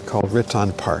park called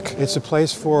Riton Park. It's a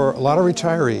place for a lot of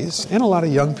retirees and a lot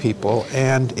of young people,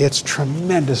 and it's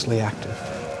tremendously active.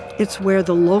 It's where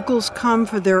the locals come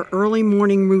for their early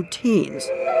morning routines,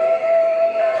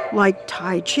 like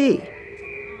Tai Chi,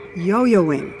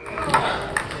 yo-yoing,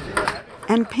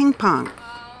 and ping pong.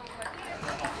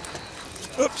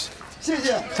 Oops.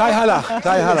 太好了，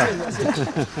太好了。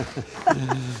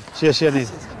谢谢你。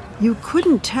 You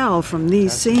couldn't tell from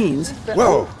these scenes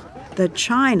Whoa. that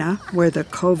China, where the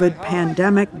COVID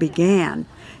pandemic began,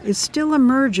 is still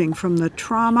emerging from the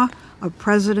trauma of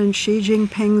President Xi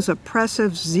Jinping's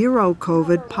oppressive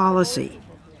zero-COVID policy.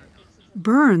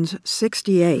 Burns,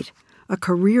 68, a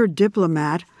career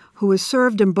diplomat who has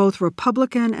served in both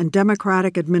Republican and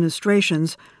Democratic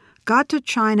administrations, got to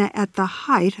China at the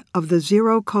height of the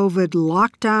zero-COVID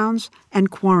lockdowns and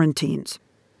quarantines.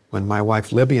 When my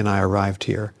wife Libby and I arrived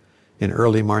here in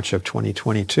early March of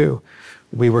 2022,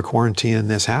 we were quarantined in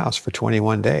this house for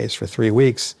 21 days, for 3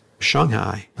 weeks.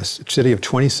 Shanghai, a city of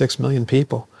 26 million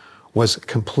people, was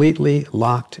completely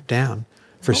locked down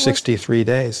for 63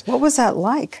 days. What was that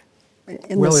like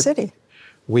in the city?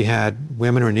 We had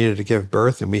women who needed to give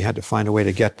birth, and we had to find a way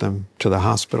to get them to the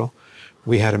hospital.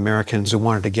 We had Americans who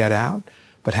wanted to get out,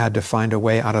 but had to find a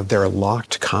way out of their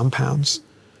locked compounds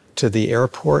to the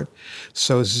airport.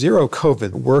 So zero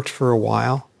COVID worked for a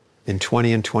while. In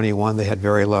 20 and 21, they had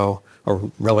very low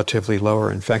or relatively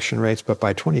lower infection rates, but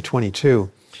by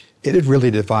 2022, it had really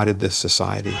divided this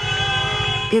society.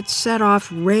 It set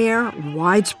off rare,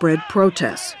 widespread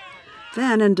protests.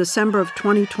 Then, in December of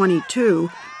 2022,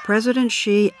 President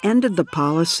Xi ended the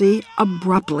policy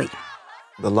abruptly.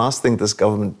 The last thing this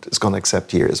government is going to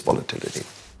accept here is volatility.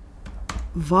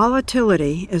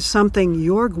 Volatility is something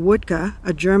Jörg Wuttke,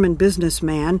 a German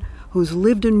businessman who's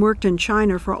lived and worked in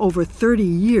China for over 30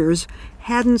 years,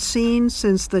 hadn't seen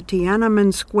since the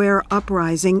Tiananmen Square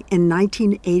uprising in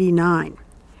 1989.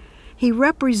 He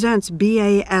represents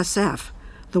BASF,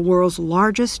 the world's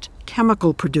largest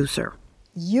chemical producer.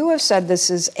 You have said this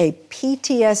is a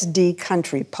PTSD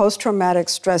country, post-traumatic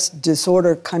stress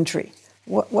disorder country.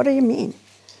 What do you mean?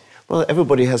 Well,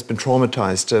 everybody has been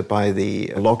traumatized by the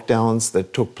lockdowns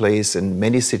that took place in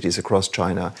many cities across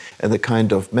China and the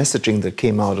kind of messaging that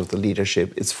came out of the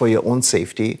leadership. It's for your own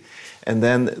safety. And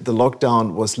then the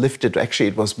lockdown was lifted. Actually,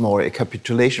 it was more a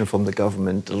capitulation from the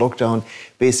government. The lockdown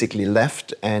basically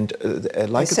left, and like a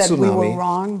tsunami... They said we were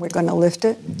wrong, we're going to lift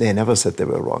it? They never said they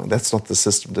were wrong. That's not the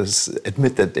system. They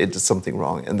admit that they did something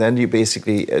wrong. And then you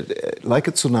basically, like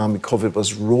a tsunami, COVID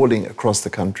was rolling across the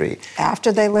country.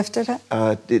 After they lifted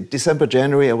it? December,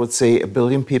 January, I would say 1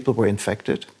 billion people were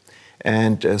infected.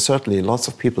 And certainly lots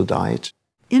of people died.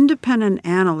 Independent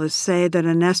analysts say that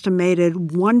an estimated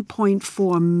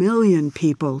 1.4 million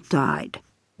people died.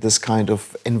 This kind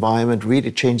of environment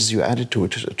really changes your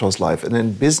attitude towards life. And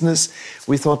in business,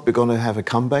 we thought we're going to have a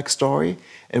comeback story,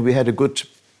 and we had a good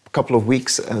couple of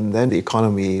weeks, and then the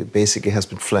economy basically has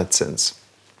been flat since.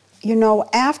 You know,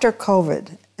 after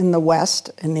COVID in the West,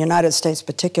 in the United States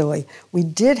particularly, we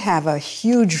did have a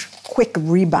huge, quick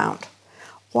rebound.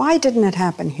 Why didn't it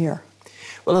happen here?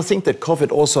 Well, I think that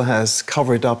COVID also has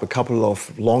covered up a couple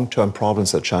of long-term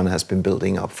problems that China has been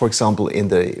building up. For example, in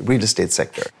the real estate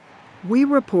sector. We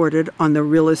reported on the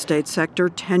real estate sector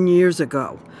 10 years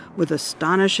ago with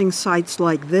astonishing sights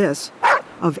like this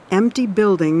of empty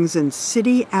buildings in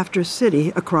city after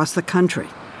city across the country.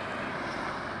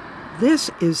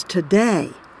 This is today.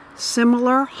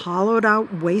 Similar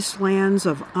hollowed-out wastelands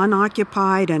of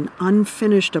unoccupied and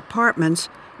unfinished apartments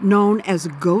known as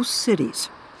ghost cities.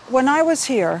 When I was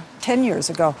here 10 years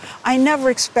ago, I never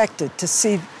expected to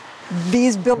see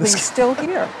these buildings still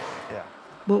here.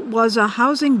 What was a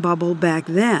housing bubble back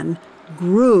then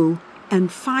grew and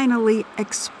finally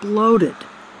exploded.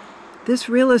 This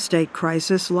real estate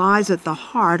crisis lies at the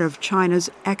heart of China's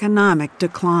economic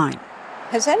decline.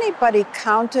 Has anybody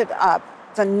counted up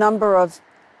the number of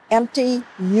empty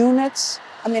units,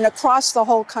 across the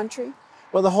whole country?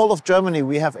 Well, the whole of Germany,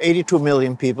 we have 82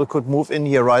 million people could move in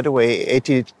here right away.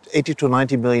 80 to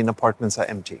 90 million apartments are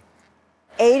empty.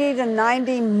 80 to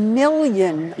 90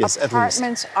 million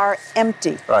apartments are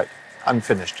empty. Right,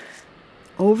 unfinished.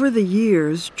 Over the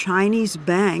years, Chinese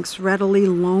banks readily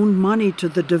loaned money to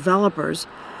the developers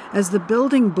as the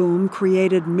building boom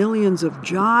created millions of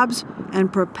jobs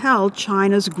and propelled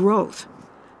China's growth.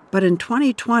 But in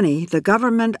 2020, the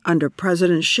government under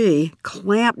President Xi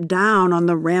clamped down on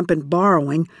the rampant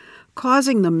borrowing,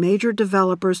 causing the major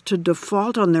developers to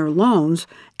default on their loans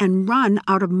and run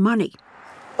out of money.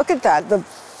 Look at that. The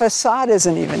facade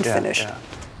isn't even finished. Yeah.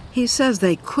 He says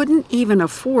they couldn't even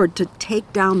afford to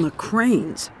take down the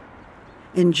cranes.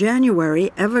 In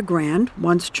January, Evergrande,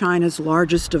 once China's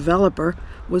largest developer,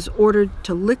 was ordered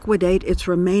to liquidate its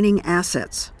remaining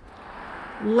assets.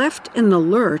 Left in the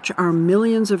lurch are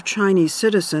millions of Chinese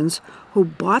citizens who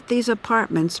bought these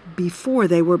apartments before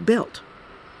they were built.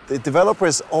 The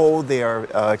developers owe their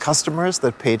customers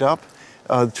that paid up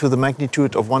to the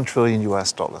magnitude of $1 trillion.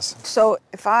 So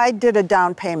if I did a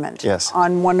down payment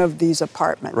on one of these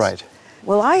apartments,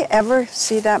 will I ever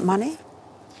see that money?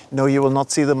 No, you will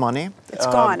not see the money. It's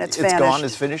gone. It's vanished. It's gone.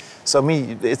 It's finished. So, I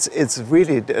mean, it's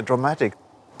really dramatic.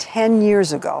 10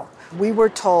 years ago, we were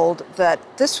told that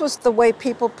this was the way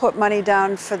people put money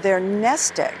down for their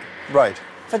nest egg. Right.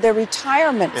 For their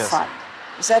retirement fund.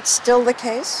 Is that still the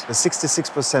case? The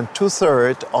 66%,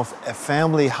 two-thirds of a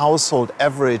family household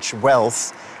average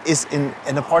wealth is in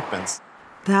apartments.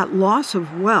 That loss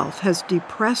of wealth has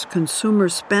depressed consumer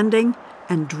spending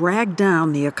and dragged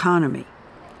down the economy.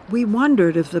 We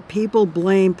wondered if the people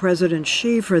blame President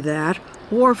Xi for that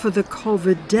or for the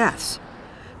COVID deaths.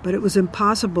 But it was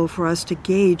impossible for us to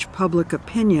gauge public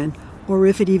opinion or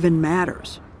if it even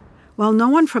matters. While no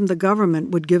one from the government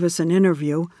would give us an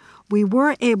interview, we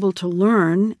were able to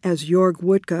learn, as Jörg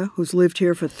Wuttke, who's lived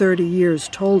here for 30 years,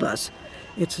 told us,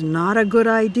 it's not a good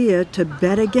idea to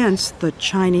bet against the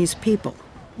Chinese people.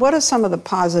 What are some of the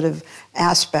positive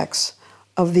aspects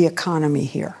of the economy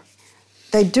here?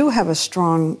 They do have a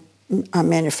strong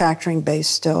manufacturing base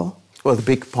still. Well, the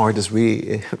big part is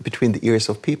really between the ears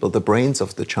of people, the brains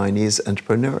of the Chinese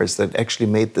entrepreneurs that actually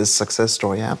made this success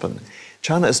story happen.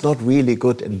 China is not really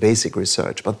good in basic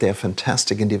research, but they're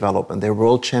fantastic in development. They're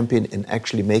world champion in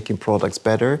actually making products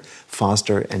better,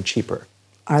 faster, and cheaper.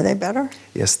 Are they better?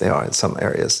 Yes, they are in some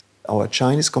areas. Our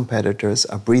Chinese competitors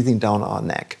are breathing down our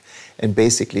neck and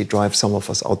basically drive some of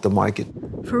us out the market.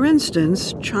 For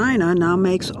instance, China now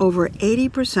makes over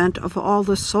 80% of all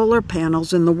the solar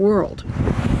panels in the world,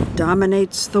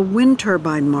 dominates the wind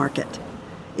turbine market,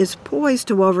 is poised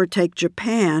to overtake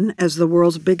Japan as the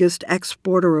world's biggest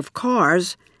exporter of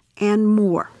cars, and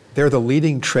more. They're the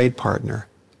leading trade partner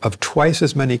of twice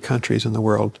as many countries in the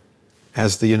world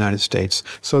as the United States.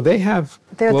 So they have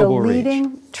global reach. They're the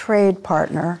leading trade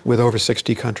partner. With over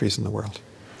 60 countries in the world.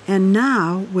 And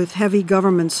now, with heavy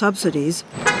government subsidies,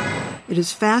 it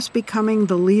is fast becoming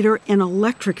the leader in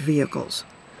electric vehicles.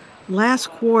 Last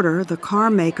quarter, the car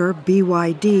maker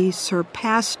BYD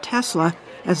surpassed Tesla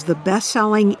as the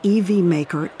best-selling EV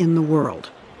maker in the world.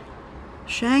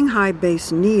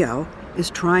 Shanghai-based NIO is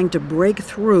trying to break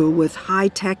through with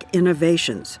high-tech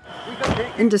innovations.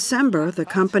 In December, the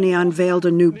company unveiled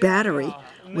a new battery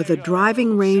with a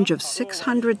driving range of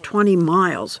 620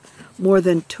 miles, more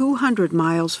than 200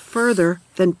 miles further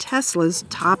than Tesla's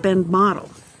top-end model.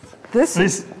 This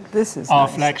is our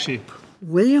nice. flagship.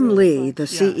 William Li, the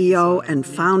CEO and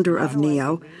founder of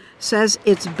NIO, says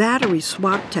its battery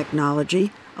swap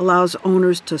technology allows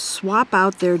owners to swap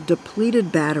out their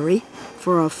depleted battery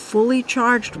for a fully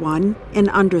charged one in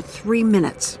under 3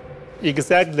 minutes.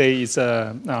 Exactly, it's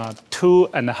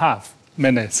 2.5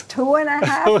 minutes.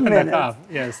 2.5 minutes?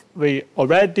 Yes. We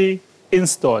already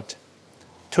installed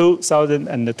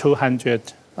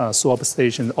 2,200 swap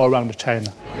stations all around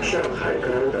China.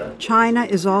 China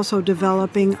is also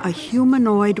developing a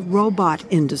humanoid robot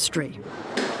industry.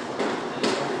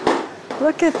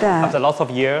 Look at that. After lots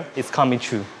of years, it's coming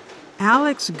true.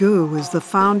 Alex Gu is the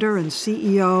founder and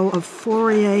CEO of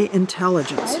Fourier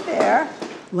Intelligence. Hi there.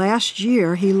 Last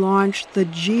year, he launched the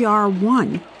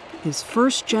GR1, his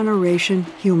first-generation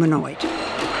humanoid.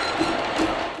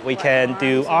 We can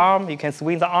do arm, you can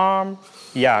swing the arm.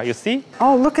 Yeah, you see?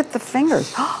 Oh, look at the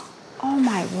fingers. Oh,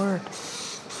 my word.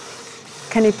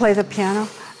 Can he play the piano?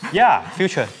 Yeah,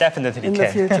 future, definitely in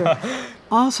can. In the future.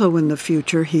 Also in the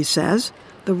future, he says,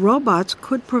 the robots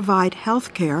could provide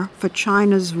health care for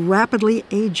China's rapidly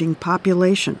aging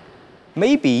population.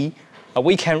 Maybe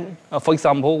we can, for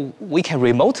example, we can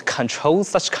remote control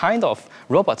such kind of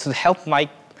robots to help my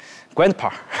grandpa,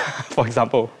 for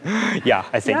example. Yeah,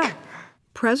 I think. Yeah.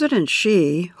 President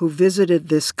Xi, who visited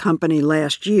this company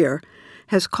last year,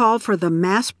 has called for the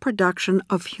mass production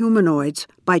of humanoids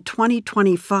by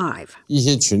 2025.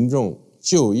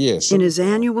 In his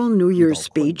annual New Year's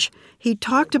speech, he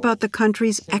talked about the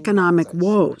country's economic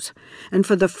woes and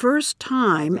for the first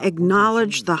time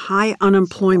acknowledged the high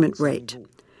unemployment rate.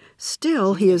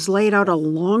 Still, he has laid out a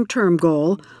long-term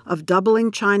goal of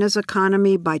doubling China's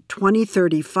economy by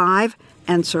 2035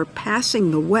 and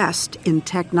surpassing the West in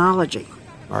technology.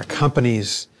 Our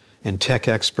companies and tech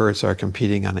experts are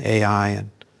competing on AI and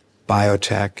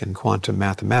biotech and quantum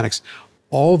mathematics.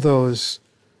 All those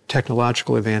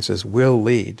technological advances will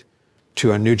lead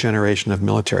to a new generation of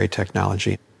military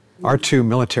technology. Our two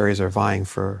militaries are vying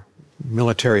for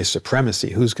military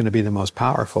supremacy. Who's going to be the most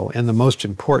powerful in the most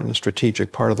important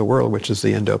strategic part of the world, which is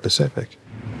the Indo-Pacific?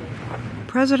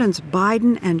 Presidents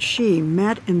Biden and Xi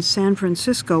met in San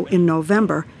Francisco in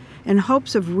November in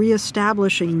hopes of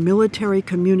reestablishing military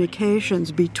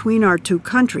communications between our two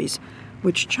countries,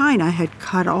 which China had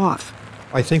cut off.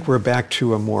 I think we're back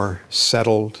to a more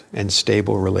settled and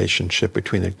stable relationship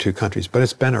between the two countries, but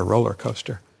it's been a roller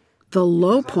coaster. The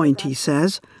low point, he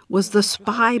says, was the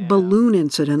spy balloon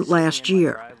incident last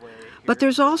year. But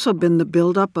there's also been the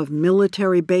buildup of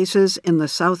military bases in the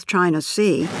South China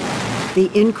Sea, the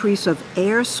increase of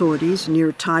air sorties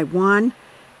near Taiwan,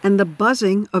 and the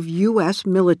buzzing of U.S.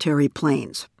 military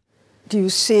planes. Do you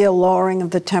see a lowering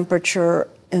of the temperature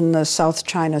in the South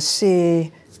China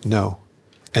Sea? No,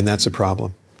 and that's a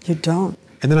problem. You don't?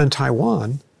 And then on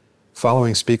Taiwan,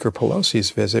 following Speaker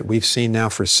Pelosi's visit, we've seen now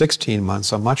for 16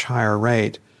 months a much higher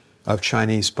rate of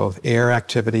Chinese both air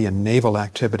activity and naval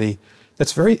activity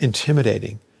that's very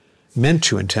intimidating, meant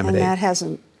to intimidate.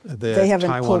 And they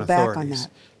haven't pulled back on that.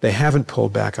 They haven't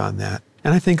pulled back on that.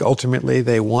 And I think ultimately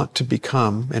they want to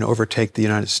become and overtake the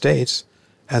United States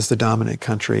as the dominant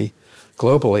country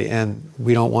globally, and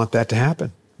we don't want that to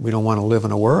happen. We don't want to live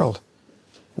in a world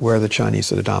where the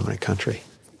Chinese are the dominant country.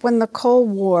 When the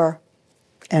Cold War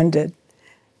ended,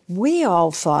 we all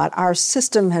thought our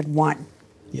system had won.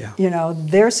 Yeah. You know,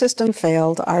 their system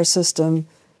failed, our system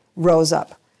rose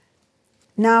up.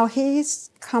 Now he's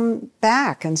come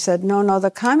back and said, no, the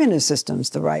communist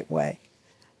system's the right way.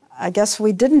 I guess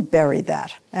we didn't bury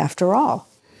that after all.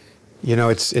 You know,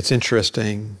 it's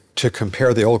interesting to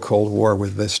compare the old Cold War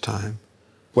with this time.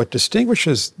 What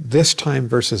distinguishes this time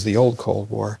versus the old Cold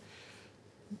War,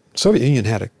 the Soviet Union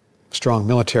had a strong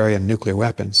military and nuclear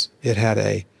weapons. It had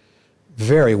a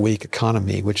very weak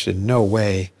economy, which in no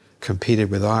way competed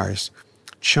with ours.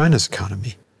 China's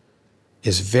economy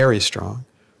is very strong.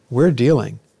 We're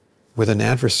dealing with an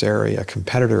adversary, a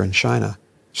competitor in China,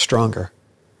 stronger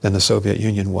than the Soviet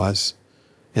Union was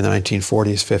in the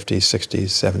 1940s, 50s, 60s,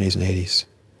 70s, and 80s.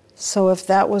 So if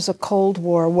that was a Cold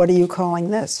War, what are you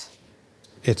calling this?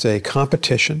 It's a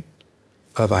competition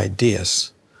of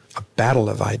ideas, a battle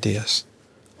of ideas.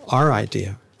 Our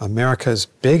idea, America's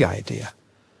big idea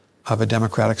of a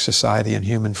democratic society and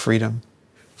human freedom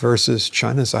versus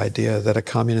China's idea that a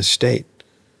communist state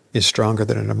is stronger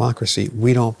than a democracy.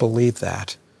 We don't believe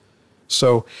that.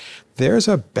 So there's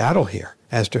a battle here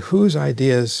as to whose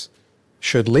ideas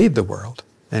should lead the world,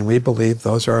 and we believe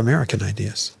those are American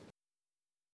ideas.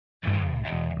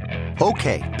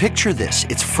 Okay, picture this.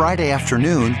 It's Friday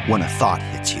afternoon when a thought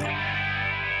hits you.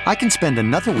 I can spend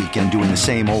another weekend doing the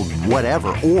same old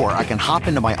whatever, or I can hop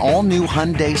into my all-new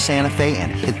Hyundai Santa Fe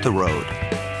and hit the road.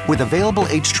 With available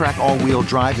H-Track all-wheel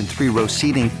drive and 3-row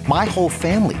seating, my whole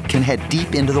family can head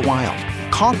deep into the wild.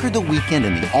 Conquer the weekend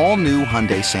in the all-new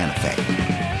Hyundai Santa Fe.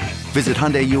 Visit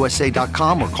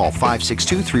HyundaiUSA.com or call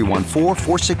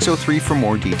 562-314-4603 for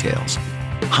more details.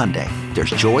 Hyundai, there's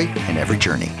joy in every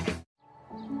journey.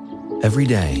 Every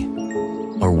day,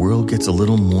 our world gets a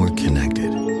little more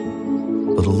connected,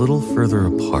 but a little further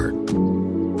apart.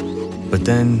 But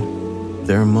then,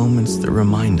 there are moments that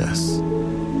remind us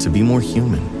to be more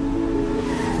human.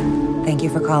 Thank you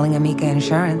for calling Amica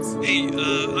Insurance. Hey,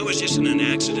 I was just in an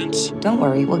accident. Don't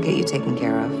worry, we'll get you taken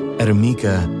care of. At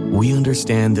Amica, we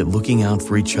understand that looking out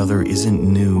for each other isn't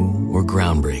new or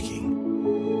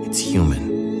groundbreaking. It's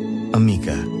human.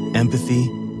 Amica, empathy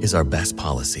is our best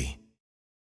policy.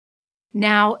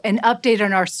 Now, an update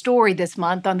on our story this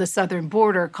month on the southern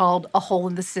border called A Hole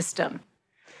in the System.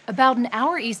 About an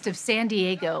hour east of San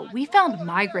Diego, we found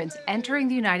migrants entering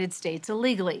the United States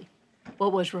illegally.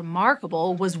 What was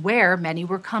remarkable was where many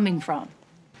were coming from,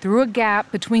 through a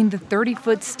gap between the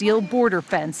 30-foot steel border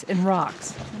fence and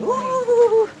rocks.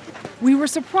 Ooh. We were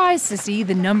surprised to see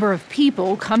the number of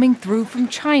people coming through from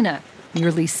China,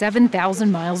 nearly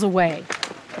 7,000 miles away.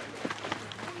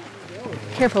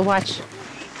 Careful, watch.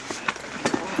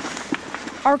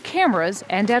 Our cameras,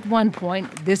 and at one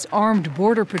point, this armed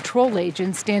Border Patrol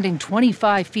agent standing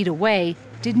 25 feet away,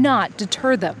 did not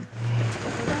deter them.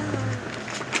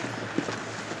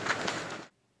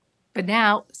 But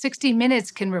now, 60 Minutes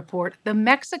can report the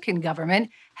Mexican government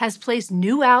has placed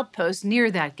new outposts near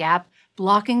that gap,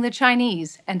 blocking the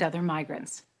Chinese and other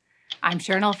migrants. I'm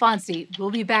Sharon Alfonsi.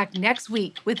 We'll be back next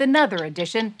week with another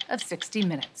edition of 60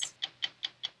 Minutes.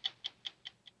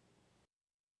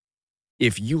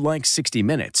 If you like 60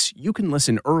 Minutes, you can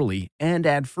listen early and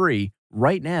ad-free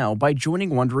right now by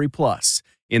joining Wondery Plus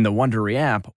in the Wondery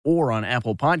app or on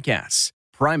Apple Podcasts.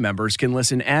 Prime members can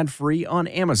listen ad-free on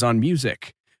Amazon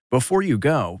Music. Before you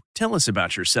go, tell us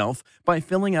about yourself by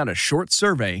filling out a short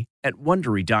survey at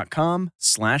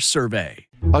Wondery.com/survey.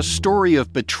 A story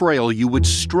of betrayal you would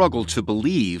struggle to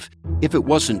believe if it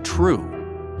wasn't true.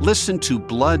 Listen to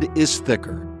Blood is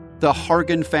Thicker, the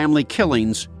Hargan family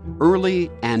killings, early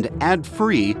and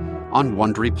ad-free on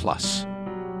Wondery Plus.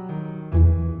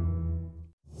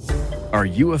 Are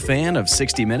you a fan of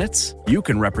 60 Minutes? You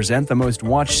can represent the most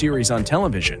watched series on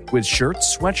television with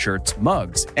shirts, sweatshirts,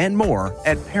 mugs, and more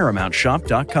at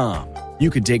ParamountShop.com. You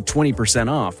can take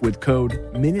 20% off with code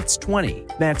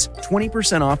MINUTES20. That's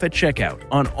 20% off at checkout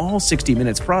on all 60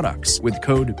 Minutes products with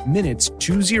code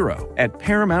MINUTES20 at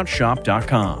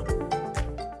ParamountShop.com.